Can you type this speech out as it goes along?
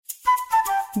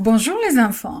Bonjour les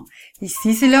enfants,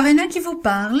 ici c'est Lorena qui vous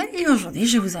parle et aujourd'hui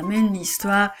je vous amène une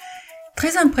histoire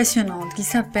très impressionnante qui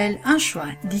s'appelle « Un choix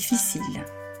difficile ».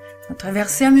 Notre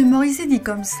verset à mémoriser dit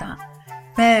comme ça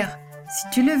 « Père, si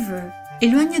tu le veux,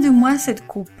 éloigne de moi cette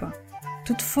coupe.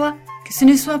 Toutefois, que ce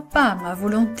ne soit pas ma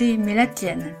volonté mais la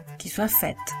tienne qui soit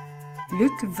faite. »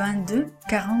 Luc 22,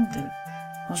 42.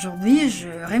 Aujourd'hui, je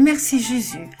remercie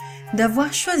Jésus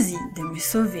d'avoir choisi de me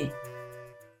sauver.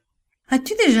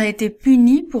 As-tu déjà été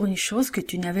puni pour une chose que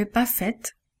tu n'avais pas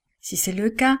faite? Si c'est le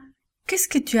cas, qu'est-ce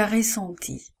que tu as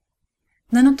ressenti?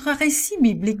 Dans notre récit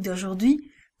biblique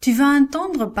d'aujourd'hui, tu vas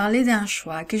entendre parler d'un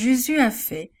choix que Jésus a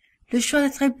fait, le choix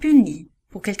d'être puni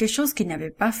pour quelque chose qu'il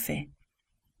n'avait pas fait.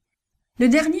 Le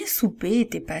dernier souper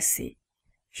était passé.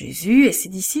 Jésus et ses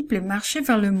disciples marchaient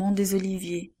vers le mont des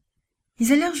Oliviers.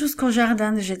 Ils allèrent jusqu'au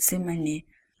jardin de Gethsémani,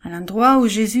 un endroit où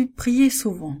Jésus priait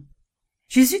souvent.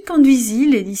 Jésus conduisit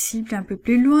les disciples un peu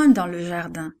plus loin dans le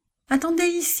jardin. « Attendez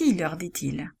ici, leur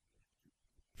dit-il. »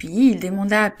 Puis il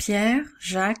demanda à Pierre,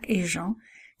 Jacques et Jean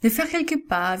de faire quelques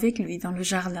pas avec lui dans le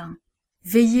jardin. «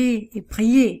 Veillez et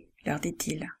priez, leur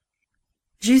dit-il. »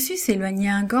 Jésus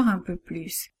s'éloigna encore un peu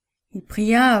plus. Il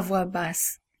pria à voix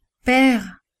basse. «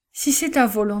 Père, si c'est ta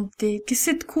volonté, que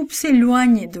cette coupe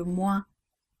s'éloigne de moi. »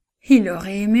 Il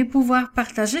aurait aimé pouvoir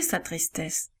partager sa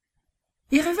tristesse.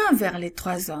 Il revint vers les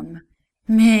trois hommes.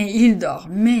 Mais ils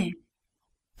dormaient.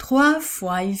 3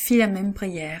 fois il fit la même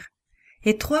prière,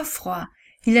 et 3 fois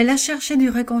il alla chercher du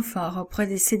réconfort auprès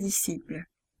de ses disciples.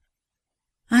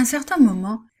 À un certain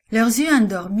moment, leurs yeux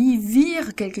endormis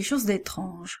virent quelque chose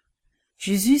d'étrange.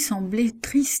 Jésus semblait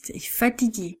triste et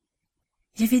fatigué.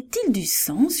 Y avait-il du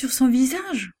sang sur son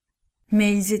visage?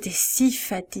 Mais ils étaient si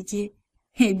fatigués,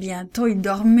 et bientôt ils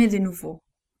dormaient de nouveau.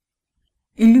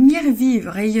 Une lumière vive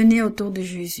rayonnait autour de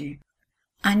Jésus.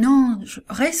 Un ange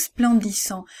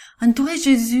resplendissant entourait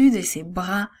Jésus de ses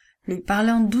bras, lui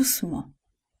parlant doucement.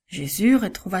 Jésus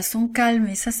retrouva son calme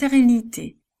et sa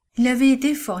sérénité. Il avait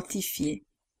été fortifié.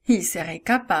 Il serait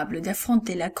capable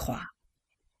d'affronter la croix.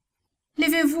 «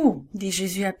 Levez-vous, dit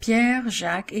Jésus à Pierre,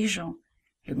 Jacques et Jean.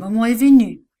 Le moment est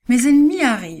venu, mes ennemis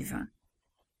arrivent. »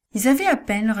 Ils avaient à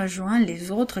peine rejoint les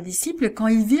autres disciples quand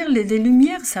ils virent des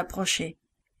lumières s'approcher.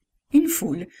 Une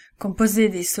foule, composée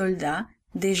des soldats,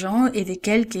 des gens et des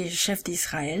quelques chefs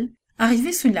d'Israël,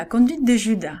 arrivaient sous la conduite de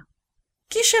Judas. «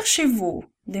 Qui cherchez-vous »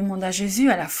 demanda Jésus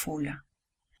à la foule.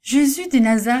 « Jésus de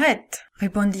Nazareth,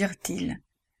 répondirent-ils.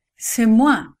 « C'est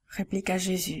moi, répliqua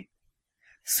Jésus.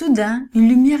 Soudain, une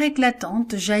lumière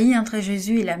éclatante jaillit entre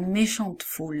Jésus et la méchante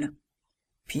foule.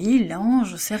 Puis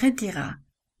l'ange se retira.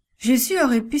 Jésus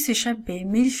aurait pu s'échapper,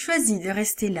 mais il choisit de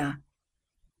rester là.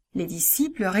 Les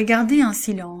disciples regardaient en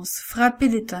silence, frappés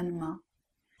d'étonnement.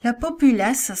 La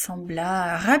populace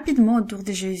s'assembla rapidement autour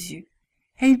de Jésus,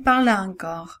 et il parla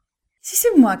encore. « Si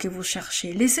c'est moi que vous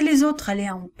cherchez, laissez les autres aller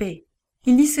en paix. »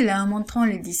 Il dit cela en montrant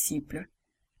les disciples.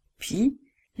 Puis,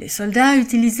 les soldats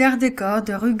utilisèrent des cordes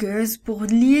rugueuses pour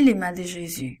lier les mains de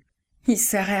Jésus. Ils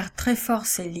serrèrent très fort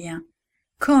ces liens,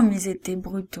 comme ils étaient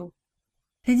brutaux.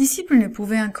 Les disciples ne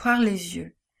pouvaient en croire les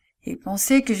yeux. Ils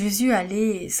pensaient que Jésus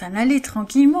allait s'en aller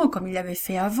tranquillement comme il avait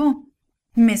fait avant.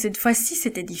 Mais cette fois-ci,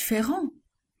 c'était différent.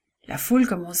 La foule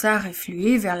commença à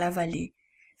refluer vers la vallée.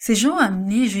 Ces gens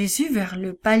amenaient Jésus vers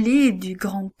le palais du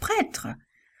grand prêtre.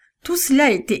 Tout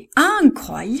cela était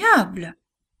incroyable.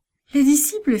 Les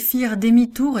disciples firent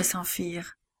demi-tour et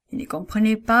s'enfuirent. Ils ne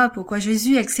comprenaient pas pourquoi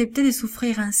Jésus acceptait de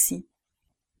souffrir ainsi.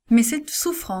 Mais cette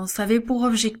souffrance avait pour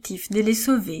objectif de les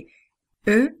sauver,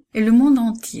 eux et le monde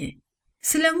entier.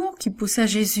 C'est l'amour qui poussa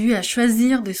Jésus à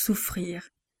choisir de souffrir.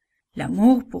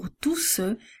 L'amour pour tous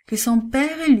ceux que son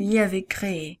Père et lui avaient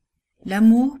créés.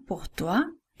 L'amour pour toi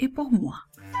et pour moi.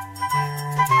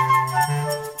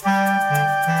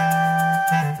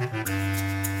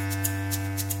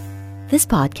 This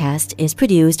podcast is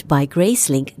produced by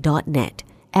Gracelink.net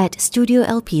at Studio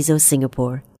El Piso,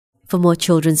 Singapore. For more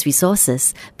children's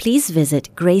resources, please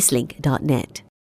visit Gracelink.net.